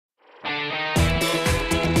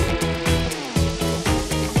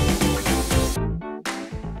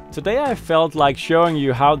Today I felt like showing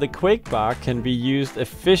you how the quick bar can be used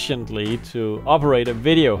efficiently to operate a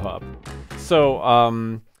video hub.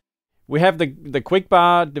 So we have the quick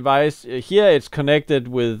bar device here. It's connected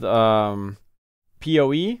with PoE,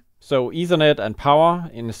 so Ethernet and power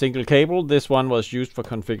in a single cable. This one was used for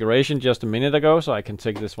configuration just a minute ago, so I can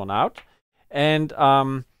take this one out. And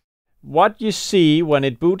what you see when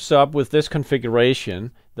it boots up with this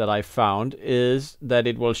configuration that I found is that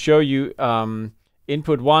it will show you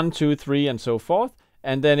input 1, 2, 3, and so forth.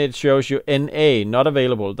 And then it shows you NA, not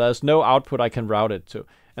available. There's no output I can route it to.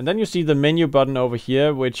 And then you see the menu button over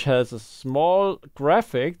here, which has a small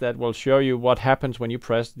graphic that will show you what happens when you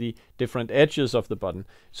press the different edges of the button.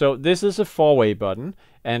 So this is a 4-way button.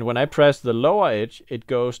 And when I press the lower edge, it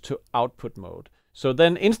goes to output mode. So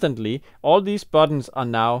then instantly, all these buttons are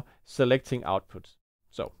now selecting outputs.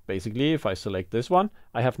 So basically, if I select this one,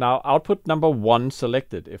 I have now output number 1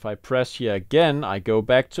 selected. If I press here again, I go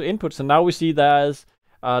back to inputs. And now we see there's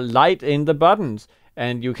light in the buttons.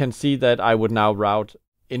 And you can see that I would now route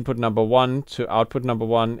input number 1 to output number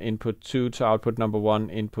 1, input 2 to output number 1,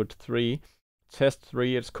 input 3, test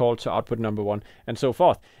 3, it's called, to output number 1, and so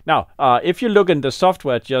forth. Now, if you look in the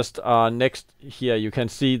software just next here, you can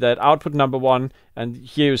see that output number 1, and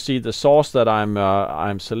here you see the source that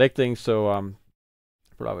I'm selecting. So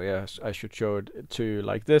probably I should show it to you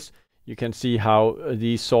like this. You can see how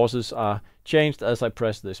these sources are changed as I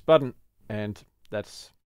press this button, and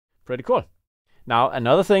that's pretty cool. Now,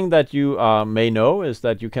 another thing that you may know is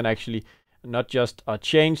that you can actually not just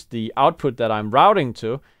change the output that I'm routing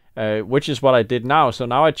to, which is what I did now. So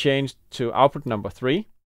now I changed to output number 3,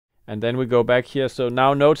 and then we go back here. So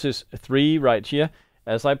now notice 3 right here.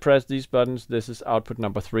 As I press these buttons, this is output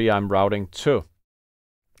number 3 I'm routing to.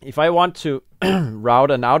 If I want to route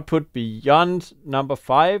an output beyond number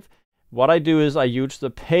 5, what I do is I use the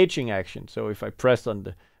paging action. So if I press on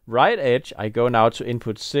the right edge, I go now to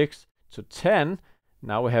input 6 to 10.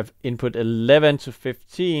 Now we have input 11 to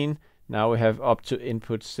 15. Now we have up to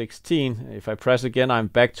input 16. If I press again, I'm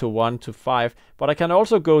back to 1 to 5. But I can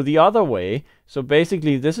also go the other way. So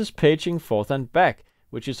basically, this is paging forth and back,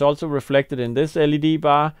 which is also reflected in this LED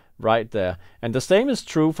bar right there. And the same is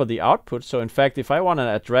true for the output. So in fact, if I want to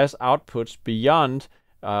address outputs beyond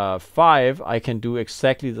 5, I can do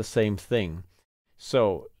exactly the same thing.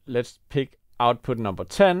 So let's pick output number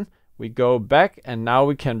 10. We go back, and now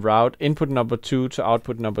we can route input number 2 to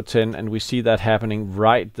output number 10, and we see that happening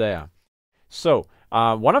right there. So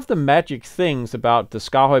one of the magic things about the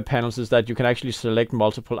SKAARHOJ panels is that you can actually select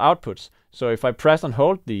multiple outputs. So if I press and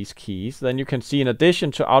hold these keys, then you can see in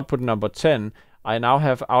addition to output number 10, I now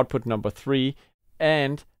have output number 3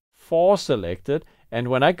 and 4 selected. And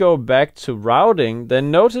when I go back to routing, then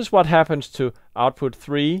notice what happens to output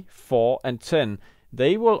 3, 4, and 10.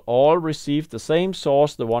 They will all receive the same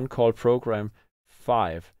source, the one called program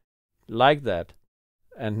 5, like that.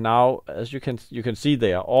 And now, as you can see,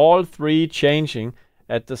 they are all 3 changing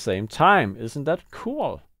at the same time. Isn't that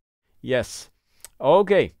cool? Yes.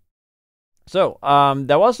 Okay. So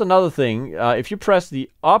there was another thing. If you press the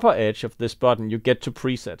upper edge of this button, you get to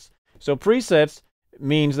presets. So presets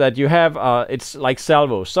means that you have it's like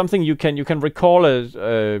salvos, something you can recall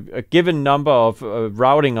a given number of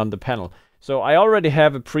routing on the panel. So I already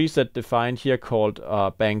have a preset defined here called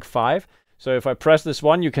bank 5. So if I press this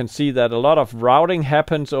one, you can see that a lot of routing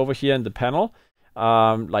happens over here in the panel,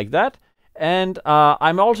 like that. And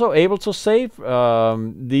I'm also able to save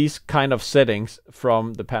these kind of settings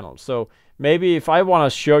from the panel. So maybe if I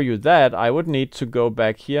want to show you that, I would need to go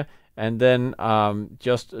back here and then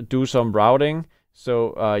just do some routing.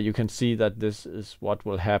 So you can see that this is what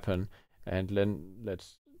will happen. And then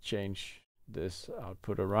let's change this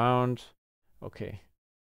output around. Okay,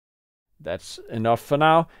 that's enough for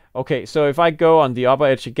now. Okay, so if I go on the upper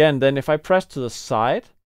edge again, then if I press to the side,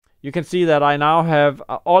 you can see that I now have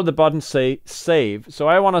all the buttons say save. So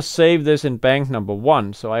I want to save this in bank number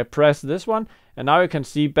 1. So I press this one, and now you can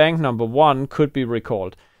see bank number 1 could be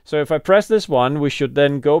recalled. So if I press this one, we should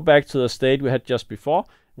then go back to the state we had just before.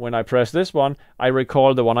 When I press this one, I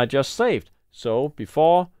recall the one I just saved. So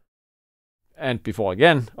before and before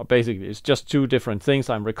again, or basically it's just 2 different things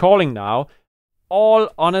I'm recalling now, all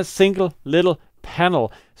on a single little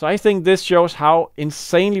panel. So I think this shows how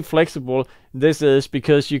insanely flexible this is,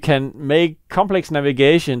 because you can make complex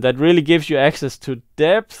navigation that really gives you access to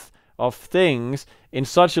depth of things in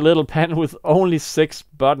such a little panel with only 6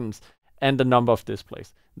 buttons and the number of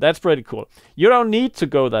displays. That's pretty cool. You don't need to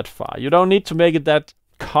go that far. You don't need to make it that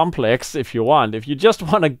complex if you want. If you just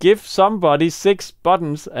want to give somebody 6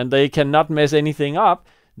 buttons and they cannot mess anything up,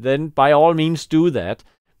 then by all means do that.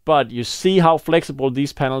 But you see how flexible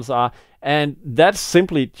these panels are, And that's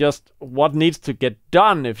simply just what needs to get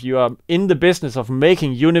done. If you are in the business of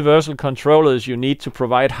making universal controllers, you need to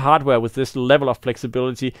provide hardware with this level of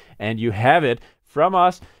flexibility, and you have it from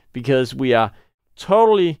us because we are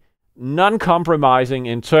totally non-compromising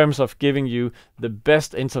in terms of giving you the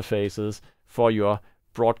best interfaces for your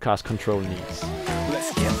broadcast control needs.